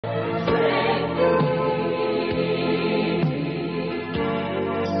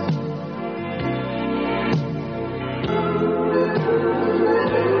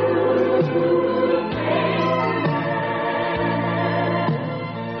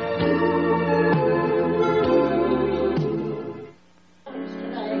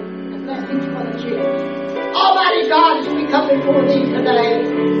Almighty God, as we come before Thee today,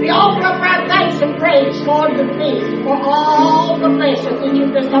 we offer up our thanks and praise, Lord, to Thee for all the blessings that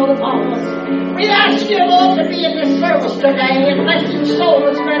You've bestowed upon us. We ask You, Lord, to be in this service today and bless each soul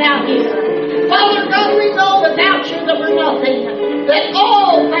that's been out here. Father God, we know without You that we're nothing, that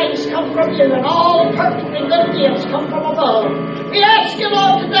all things come from You and all perfect and good gifts come from above. We ask You,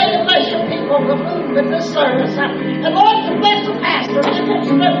 Lord, today to bless Your people to move in this service. And Lord, to bless the pastor and his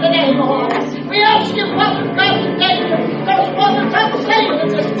strength today, Lord. We ask You, Father God, today that there's one that's unsaved in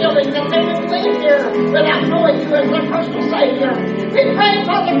this building, that they will leave here without knowing You as their personal Savior. We pray,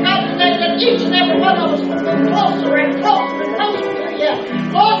 Father God, today that each and every one of us will move closer and closer and closer to You.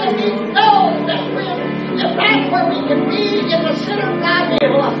 Lord, that we know that we're right where we can be in the center of Thy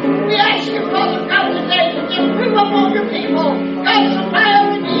will. We ask You, Father God, today to just move upon Your people. God, supply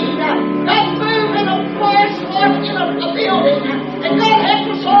every need. God, move in a place, Lord, in a building. And God,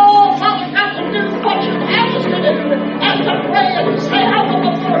 help us all, Father God, to do what You have us to do. And to pray and to say, I will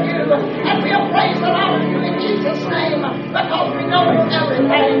before You. And we'll praise and honor You in Jesus' name. Because we know You're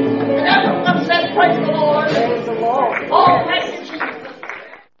everything. And everyone says, praise the Lord. Praise the Lord. Oh, thank You, Jesus.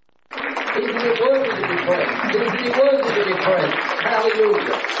 Isn't He worthy to be praised? Isn't He worthy to be praised?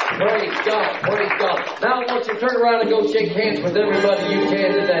 Hallelujah. Praise God. Praise God. Now I want you to turn around and go shake hands with everybody you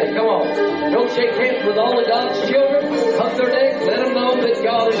can today. Come on. Go shake hands with all of God's children. Hug their necks. Let them know that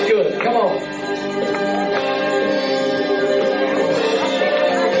God is good. Come on.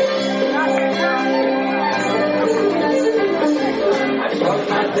 I start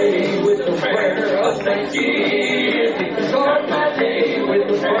my day with a prayer of thanksgiving. Start my day with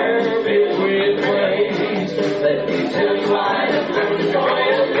a prayer filled with praise. Let me tell you I have found the joy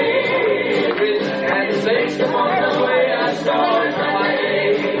of living, and thanks upon the way I start my day.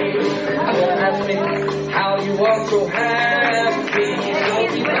 Ask me how you are so happy.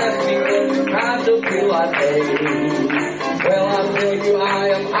 Don't you ask me what kind of feel I take. Well, I'll tell you I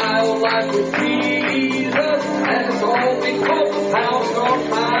am high on life with Jesus, and it's all because of how I start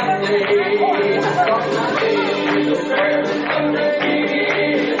my day. Start my day with a prayer of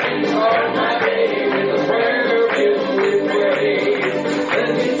thanksgiving. Start my day with a prayer filled with praise. Let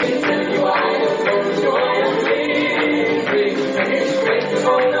me tell you I have found the joy of living, and it's based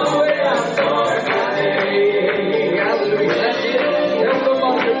on the way I start my day. Hallelujah. That's it. Tell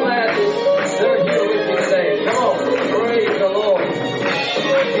somebody you're glad that they're here with you today. Come on. Praise the Lord.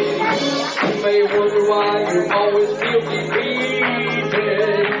 You may wonder why you always feel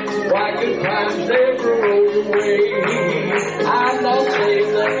defeated, why good times never roll your way. I'm not saying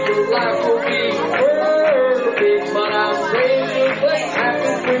that your life will be perfect, but I'm saying good things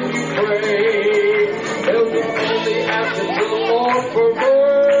happen when you pray. There'll be many after the Lord for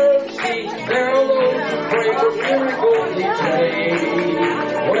mercy. There are those who pray for miracles each day.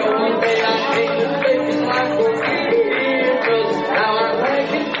 Well, one day I came to say his life will be because now I'm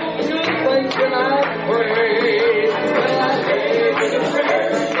ranking good things when I pray. Well, I pray with a prayer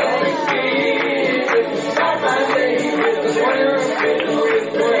of thanksgiving. Start my day with a prayer filled with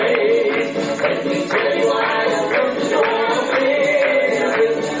praise. Let me tell you I have come to joy of living,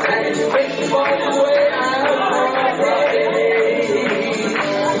 and it's based upon the way I start my day.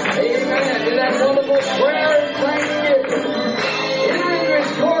 Amen. Isn't that wonderful? Prayer and thanksgiving. Enter His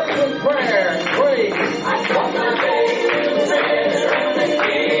courts with prayer and praise. I start my day with prayer and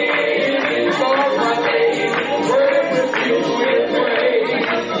thanksgiving. Start my day with prayer filled with praise.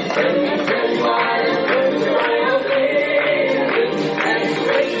 Let me tell you I have come to joy of living, and it's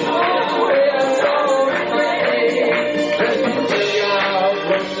based on the way I start my day. Let me tell you I've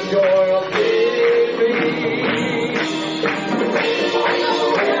come to joy of living. Based on the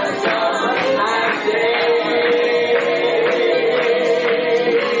way I start my day.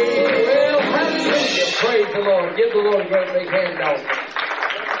 Well, hallelujah. Praise the Lord. Give the Lord a great big hand, dog.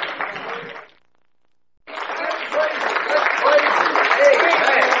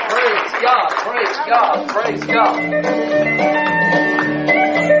 Praise God, praise God, praise God.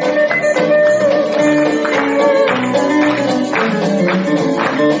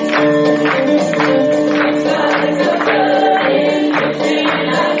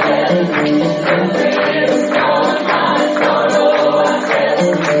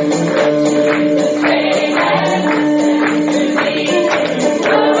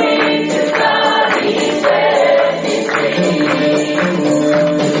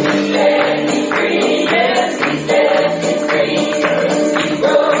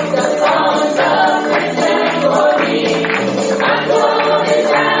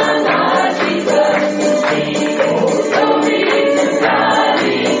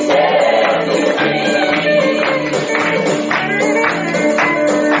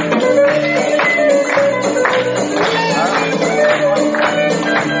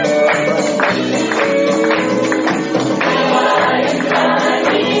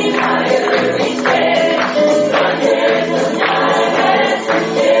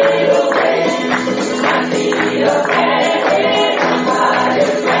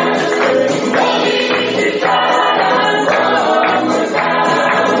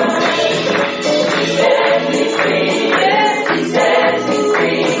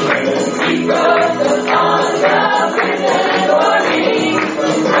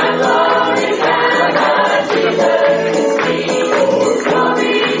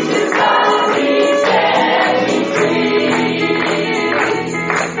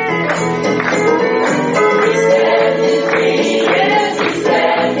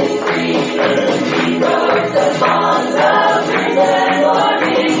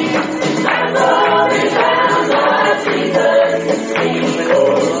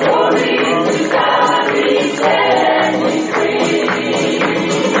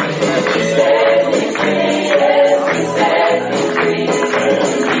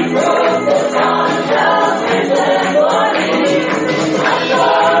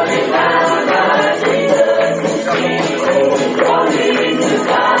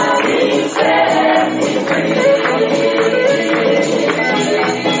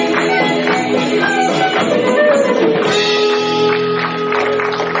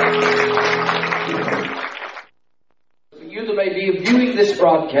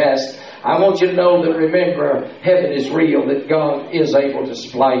 broadcast, I want you to know that, remember, heaven is real, that God is able to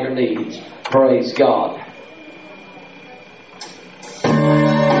supply your needs. Praise God. How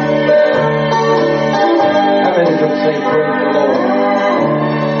many can say praise the Lord?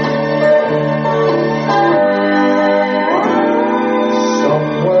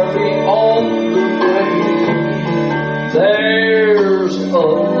 Somewhere beyond the grave, there's a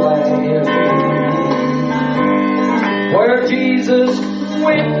land where Jesus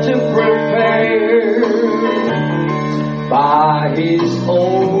went to prepare by His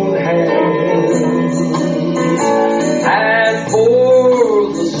own hand, and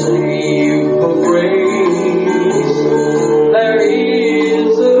for the sake of grace there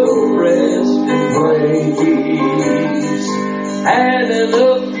is a resting place, and in a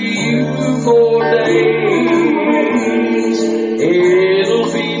few more days it'll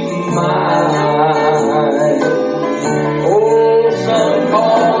be mine. Oh, some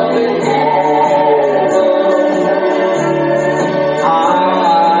call it heaven, I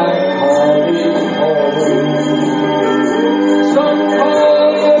call it home. Some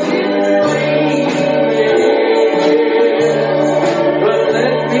call it dreaming, but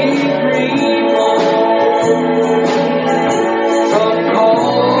let me dream on. Some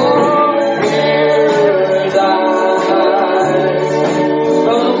call it paradise,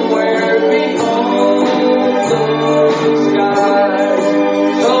 somewhere beyond the skies.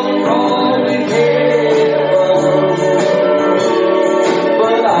 Some call it heaven,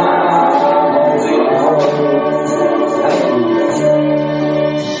 but I call it home.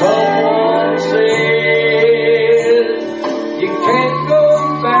 Someone said you can't go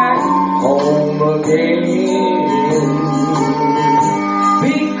back home again,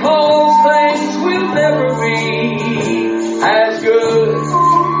 because things will never be as good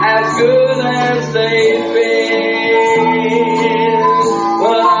as they've been.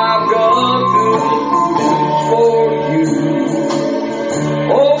 But I've got good news for you.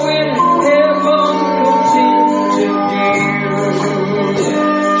 Oh, when heaven comes into view,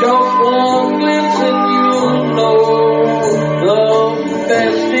 just one glimpse and you'll know the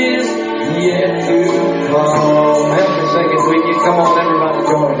best is yet to come. Help me sing it with you. Come on, everybody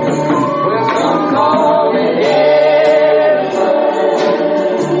join me. Well, some call it heaven,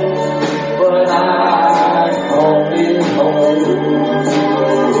 but I call it home.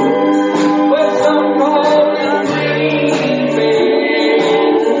 Well, some call it dreaming,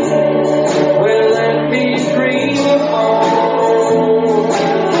 well, let me dream on.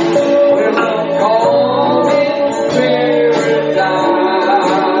 Well, some call it paradise,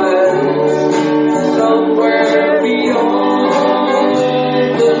 somewhere beyond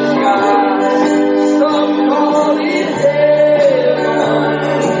the skies. Some call it heaven,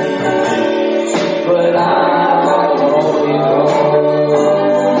 but I call it home.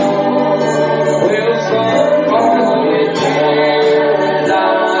 Well, some call it paradise,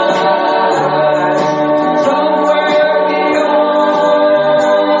 somewhere beyond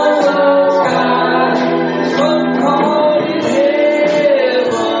the skies. Some call it heaven,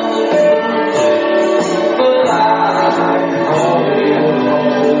 but I call it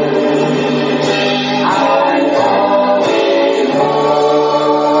home. I call it home.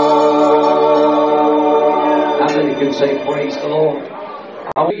 How many can say praise the Lord?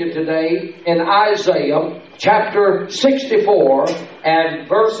 I want you today in Isaiah chapter 64 and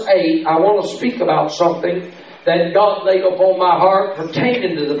verse 8. I want to speak about something that God laid upon my heart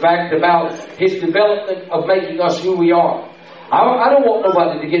pertaining to the fact about His development of making us who we are. I don't want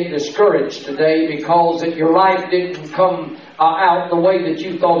nobody to get discouraged today because that your life didn't come out the way that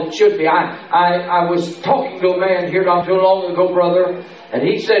you thought it should be. I was talking to a man here not too long ago, brother, and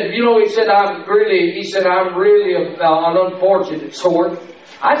he said, I'm really an unfortunate sort.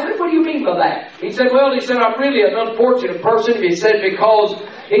 I said, what do you mean by that? He said, I'm really an unfortunate person. He said, because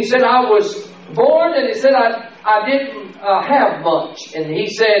I was born, and he said, I didn't have much. And he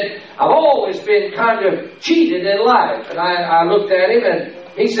said, I've always been kind of cheated in life. And I looked at him, and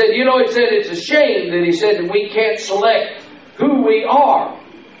he said, it's a shame that that we can't select who we are.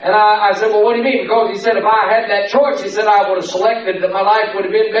 And I said, well, what do you mean? Because he said, if I had that choice, he said, I would have selected that my life would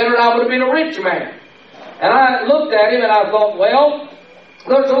have been better and I would have been a rich man. And I looked at him and I thought, well,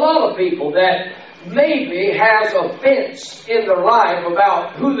 there's a lot of people that maybe has offense in their life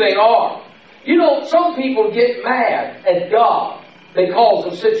about who they are. Some people get mad at God because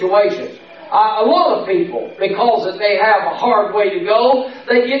of situations. A lot of people, because that they have a hard way to go,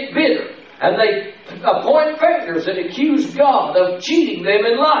 they get bitter. And they point fingers and accuse God of cheating them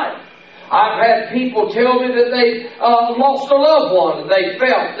in life. I've had people tell me that they lost a loved one and they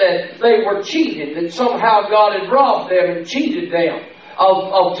felt that they were cheated, that somehow God had robbed them and cheated them.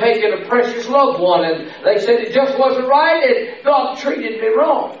 of taking a precious loved one, and they said it just wasn't right, and God treated me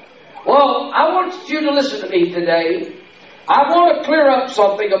wrong. Well, I want you to listen to me today. I want to clear up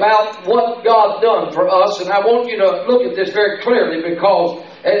something about what God done for us, and I want you to look at this very clearly, because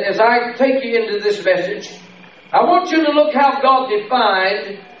as I take you into this message, I want you to look how God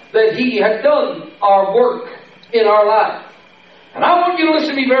defined that He had done our work in our life. And I want you to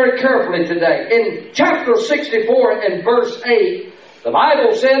listen to me very carefully today. In chapter 64 and verse 8, the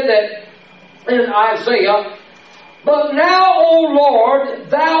Bible said that in Isaiah, "But now, O Lord,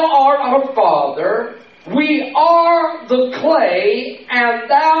 Thou art our Father, we are the clay, and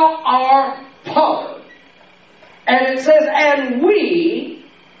Thou art potter." And it says, "And we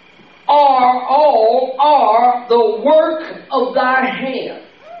are the work of Thy hand."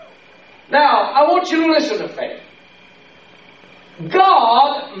 Now, I want you to listen to me.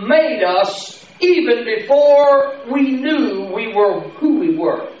 God made us even before we knew we were who we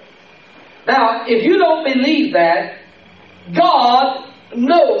were. Now, if you don't believe that, God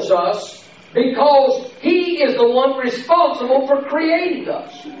knows us because He is the one responsible for creating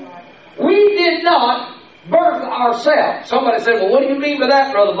us. We did not birth ourselves. Somebody said, "Well, what do you mean by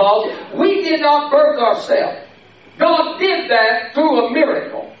that, Brother Boggs?" We did not birth ourselves. God did that through a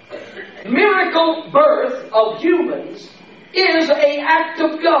miracle. Miracle birth of humans is an act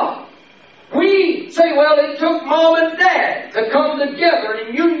of God. We say, well, it took mom and dad to come together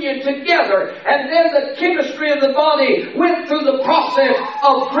in union together, and then the chemistry of the body went through the process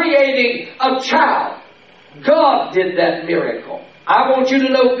of creating a child. God did that miracle. I want you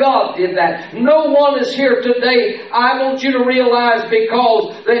to know God did that. No one is here today. I want you to realize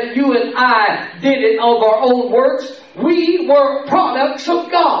because that you and I did it of our own works. We were products of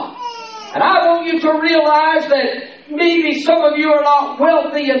God. And I want you to realize that maybe some of you are not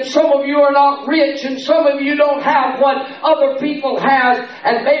wealthy, and some of you are not rich, and some of you don't have what other people have,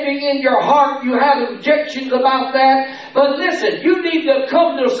 and maybe in your heart you have objections about that. But listen, you need to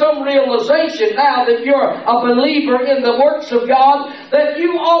come to some realization now that you're a believer in the works of God, that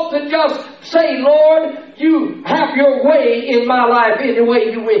you ought to just say, "Lord, you have your way in my life any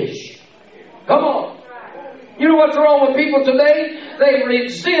way you wish." Come on. You know what's wrong with people today? They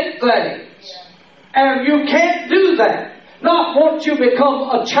resent things. And you can't do that. Not once you become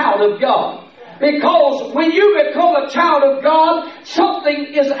a child of God. Because when you become a child of God,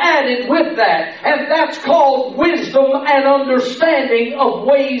 something is added with that. And that's called wisdom and understanding of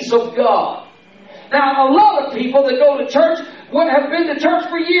ways of God. Now, a lot of people that go to church have been to church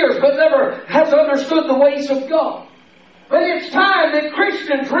for years, but never has understood the ways of God. But it's time that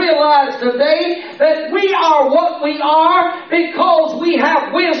Christians realize today that we are what we are because we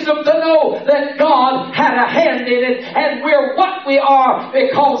have wisdom to know that God had a hand in it, and we're what we are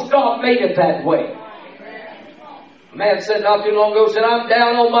because God made it that way. A man said not too long ago, said, "I'm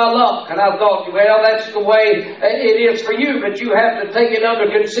down on my luck." And I thought, well, that's the way it is for you, but you have to take it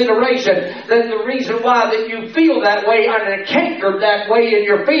under consideration that the reason why that you feel that way and cankered that way in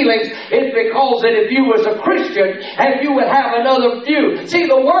your feelings is because that if you was a Christian and you would have another view. See,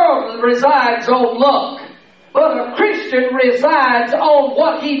 the world resides on luck, but a Christian resides on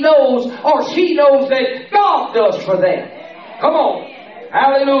what he knows or she knows that God does for them. Come on.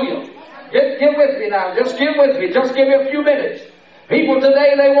 Hallelujah. Get with me now. Just get with me. Just give me a few minutes. People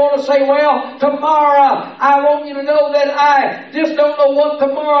today, they want to say, well, tomorrow, I want you to know that I just don't know what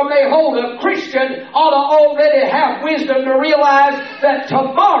tomorrow may hold. A Christian ought to already have wisdom to realize that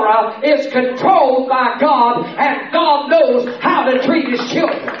tomorrow is controlled by God, and God knows how to treat His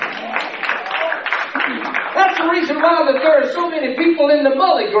children. That's the reason why that there are so many people in the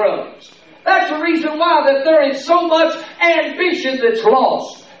mully grubs. That's the reason why that there is so much ambition that's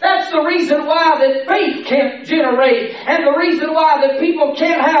lost. That's the reason why that faith can't generate, and the reason why that people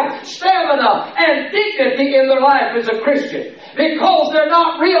can't have stamina and dignity in their life as a Christian. Because they're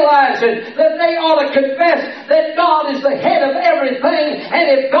not realizing that they ought to confess that God is the head of everything,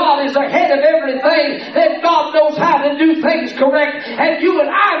 and if God is the head of everything, then God knows how to do things correct, and you and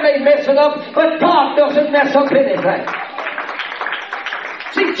I may mess it up, but God doesn't mess up anything.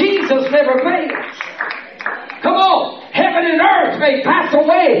 See, Jesus never fails. Come on. Heaven and earth may pass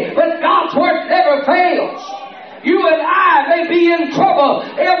away, but God's word never fails. You and I may be in trouble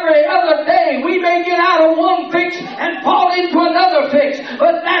every other day. We may get out of one fix and fall into another fix,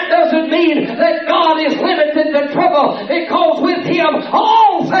 but that doesn't mean that God is limited to trouble, because with Him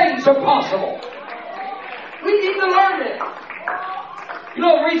all things are possible. We need to learn it. You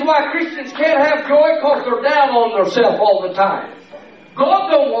know the reason why Christians can't have joy? Because they're down on themselves all the time. God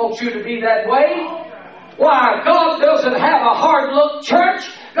don't want you to be that way. Why, God doesn't have a hard-look church.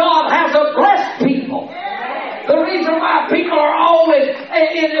 God has a blessed people. The reason why people are always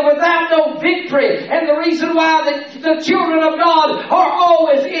without no victory, and the reason why the children of God are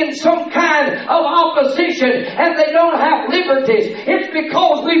always in some kind of opposition and they don't have liberties, it's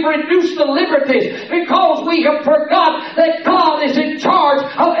because we've reduced the liberties, because we have forgot that God is in charge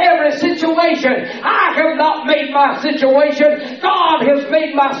of every situation. I have not made my situation. God has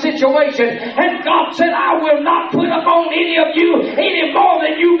made my situation. And God said, I will not put upon any of you any more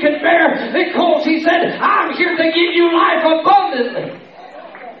than you can bear, because He said, I'm here to give you life abundantly.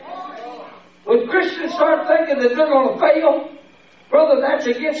 When Christians start thinking that they're going to fail, brother, that's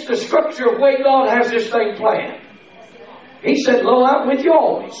against the structure of the way God has this thing planned. He said, lo, I'm with you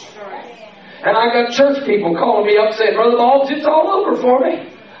always. And I got church people calling me up saying, Brother Boggs, it's all over for me.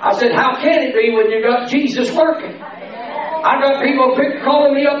 I said, how can it be when you got Jesus working? I got people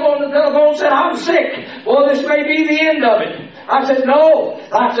calling me up on the telephone and said, I'm sick. Well, this may be the end of it. I said, no.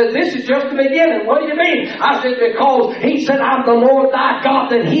 I said, this is just the beginning. What do you mean? I said, because He said, I'm the Lord thy God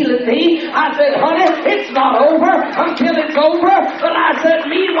that healeth thee. I said, honey, it's not over until it's over. But I said,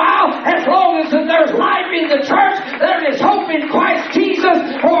 meanwhile, as long as there's life in the church, there is hope in Christ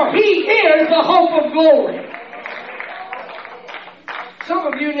Jesus, for He is the hope of glory. Some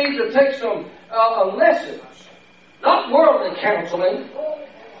of you need to take some lessons. Not worldly counseling.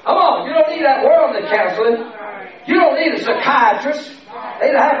 Come on, you don't need that worldly counseling. You don't need a psychiatrist. They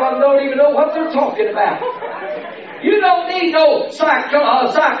half of them don't even know what they're talking about. You don't need no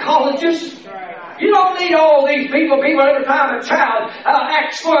psychologist. You don't need all these people every time a child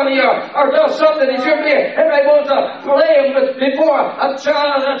acts funny or does something that shouldn't be. Everybody wants to lay him before a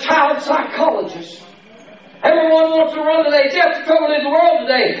child psychologist. Everyone wants to run today. That's the trouble in the world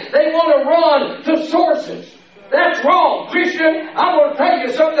today. They want to run to sources. That's wrong. Christian, I'm going to tell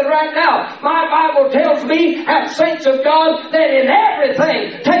you something right now. My Bible tells me, as saints of God, that in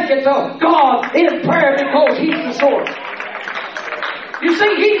everything, take it to God in prayer, because He's the source. You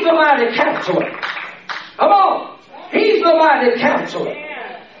see, He's the mighty counselor. Come on. He's the mighty counselor.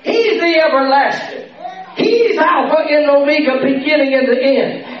 He's the everlasting. He's Alpha and Omega, beginning and the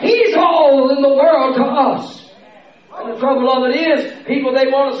end. He's all in the world to us. And the trouble of it is, people, they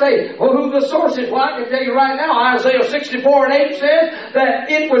want to say, well, who the source is? Well, I can tell you right now, Isaiah 64:8 says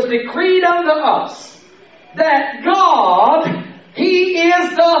that it was decreed unto us that God, He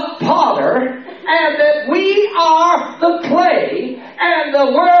is the potter, and that we are the clay. And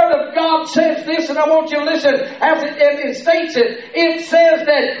the Word of God says this, and I want you to listen as it states it. It says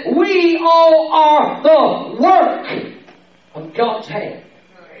that we all are the work of God's hand.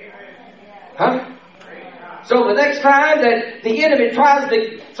 Huh? So the next time that the enemy tries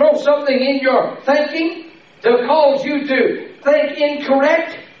to throw something in your thinking to cause you to think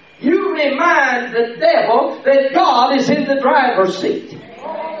incorrect, you remind the devil that God is in the driver's seat.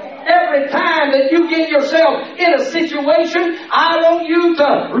 Every time that you get yourself in a situation, I want you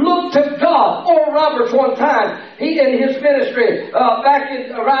to look to God. Oral Roberts one time, he in his ministry,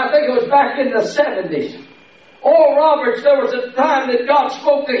 I think it was back in the 70s. Oral Roberts, there was a time that God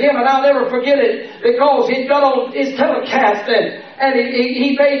spoke to him, and I'll never forget it, because he'd got on his telecast and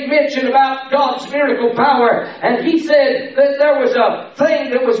he made mention about God's miracle power, and he said that there was a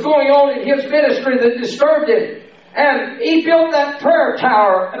thing that was going on in his ministry that disturbed him. And he built that prayer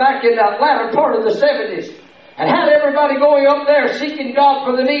tower back in the latter part of the 70s. And had everybody going up there seeking God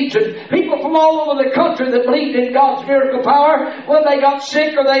for the needs. And people from all over the country that believed in God's miracle power, when they got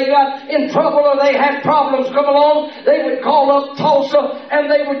sick or they got in trouble or they had problems come along, they would call up Tulsa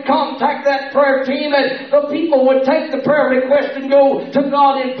and they would contact that prayer team, and the people would take the prayer request and go to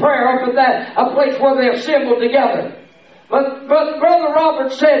God in prayer up at a place where they assembled together. But Brother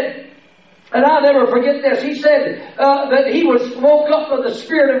Robert said, and I'll never forget this. He said that he woke up with the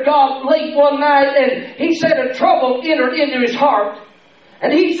Spirit of God late one night, and he said a trouble entered into his heart.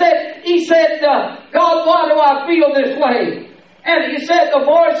 And he said, God, why do I feel this way? And he said the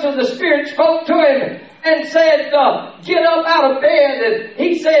voice of the Spirit spoke to him and said, get up out of bed. And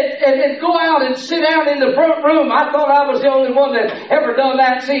he said, and go out and sit down in the front room. I thought I was the only one that ever done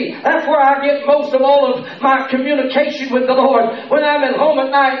that. See, that's where I get most of all of my communication with the Lord. When I'm at home at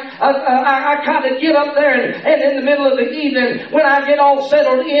night, I kind of get up there and in the middle of the evening, when I get all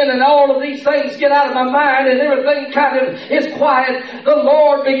settled in and all of these things get out of my mind and everything kind of is quiet, the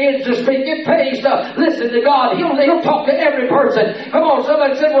Lord begins to speak. It pays to listen to God. He'll talk to every person. Come on,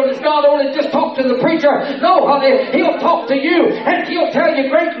 somebody said, well, does God only just talk to the preacher? No, honey, He'll talk to you and He'll tell you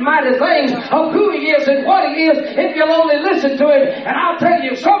great and mighty things of who He is and what He is if you'll only listen to Him. And I'll tell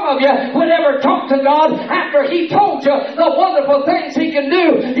you, some of you would ever talk to God after He told you the wonderful things He can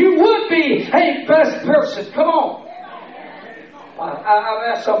do. You would be a blessed person. Come on.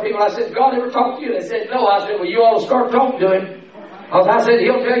 I've asked some people, I said, God ever talk to you? They said, no. I said, well, you ought to start talking to Him. Because I said,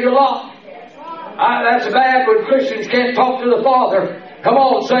 He'll tell you a lot. That's bad when Christians can't talk to the Father. Come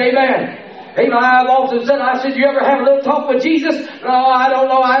on, say amen. I've often said, I said, you ever have a little talk with Jesus? No, I don't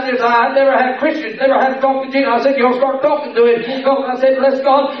know. I never had Christians, never had to talk to Jesus. I said, you'll start talking to Him. I said, bless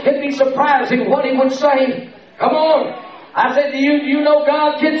God, it'd be surprising what He would say. Come on. I said, do you know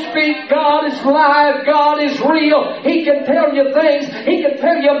God can speak? God is live. God is real. He can tell you things. He can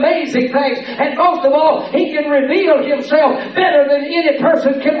tell you amazing things. And most of all, He can reveal Himself better than any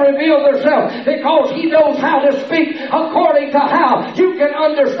person can reveal themselves, because He knows how to speak according to how you can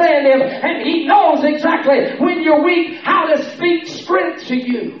understand Him. And He knows exactly when you're weak how to speak strength to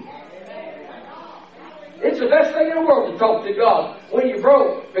you. It's the best thing in the world to talk to God when you're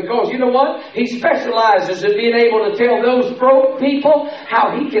broke. Because you know what? He specializes in being able to tell those broke people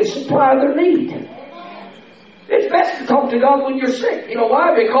how He can supply their need. It's best to talk to God when you're sick. You know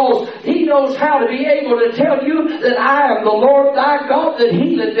why? Because He knows how to be able to tell you that I am the Lord thy God that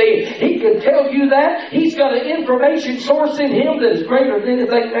healeth thee. He can tell you that. He's got an information source in Him that is greater than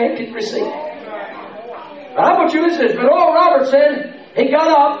anything man can receive. But I want you to listen to this. But Oral Roberts said, he got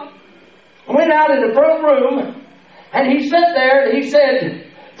up, went out in the front room, and he sat there, and he said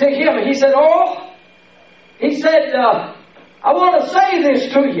to him, he said, I want to say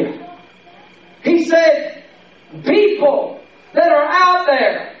this to you. He said, people that are out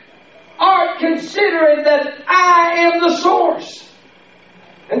there aren't considering that I am the source.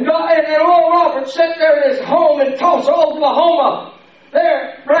 And Oral Roberts sat there in his home in Tulsa, Oklahoma,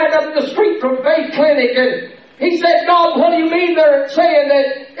 there right up the street from Faith Clinic, and he said, God, what do you mean they're saying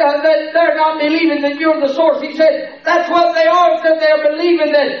that they're not believing that you're the source? He said, that's what they are, that they're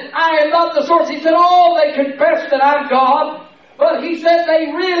believing that I am not the source. He said, they confess that I'm God. But he said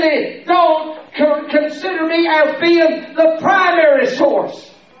they really don't consider me as being the primary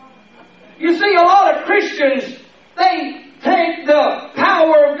source. You see, a lot of Christians, they take the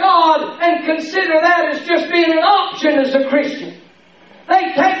power of God and consider that as just being an option as a Christian.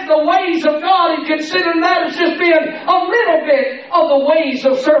 They take the ways of God and consider that as just being a little bit of the ways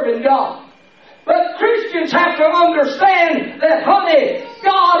of serving God. But Christians have to understand that, honey,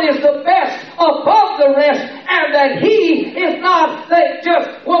 God is the best above the rest, and that He is not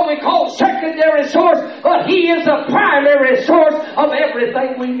just what we call secondary source, but He is the primary source of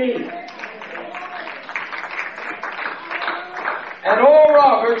everything we need. And Oral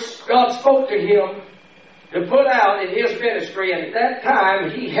Roberts, God spoke to him to put out in his ministry, and at that time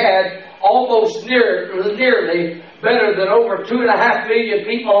he had almost nearly better than over 2.5 million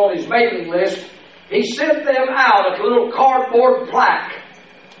people on his mailing list. He sent them out a little cardboard plaque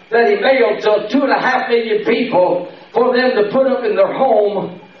that he mailed to 2.5 million people for them to put up in their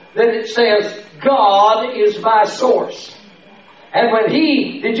home. Then it says, God is my source. And when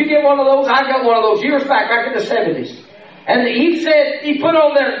did you get one of those? I got one of those years back in the 70s. And he said, he put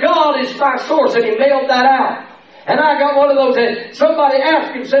on there, God is my source, and he mailed that out. And I got one of those, and somebody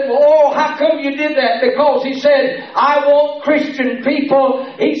asked him, said, how come you did that? Because he said, I want Christian people,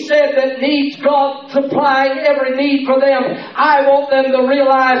 he said, that needs God supplying every need for them. I want them to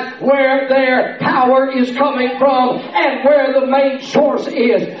realize where their power is coming from and where the main source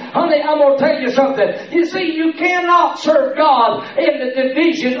is. Honey, I'm going to tell you something. You see, you cannot serve God in the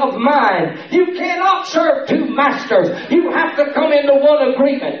division of mind. You cannot serve two masters. You have to come into one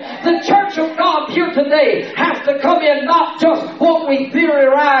agreement. The church of God here today has to come in not just what we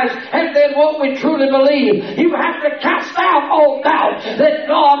theorize and then what we truly believe. You have to cast out all doubt that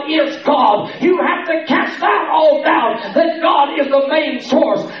God is God. You have to cast out all doubt that God is the main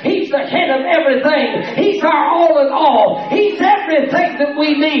source. He's the head of everything. He's our all in all. He's everything that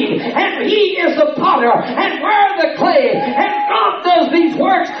we need. And He is the potter and we're the clay. And God does these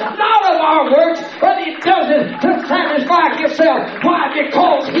works, not of our works, but He does it to satisfy Himself. Why?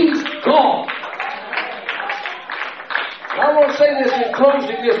 Because He's God. I want to say this in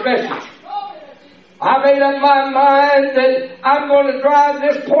closing this message. I made up my mind that I'm going to drive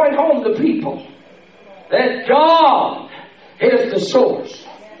this point home to people. That God is the source.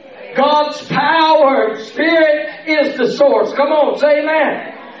 God's power, Spirit is the source. Come on, say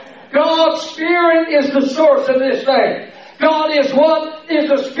amen. God's Spirit is the source of this thing. God is what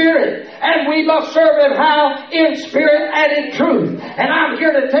is a spirit, and we must serve Him how? In spirit and in truth. And I'm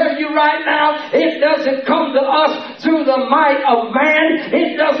here to tell you right now, it doesn't come to us through the might of man.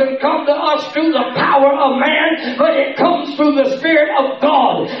 It doesn't come to us through the power of man, but it comes through the Spirit of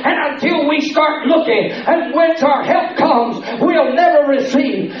God. And until we start looking at whence our help comes, we'll never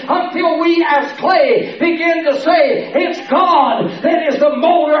receive. Until we as clay begin to say, it's God that is the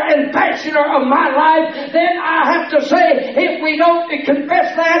molder and fashioner of my life, then I have to say, if we don't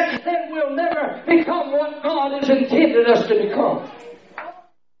confess that, then we'll never become what God has intended us to become.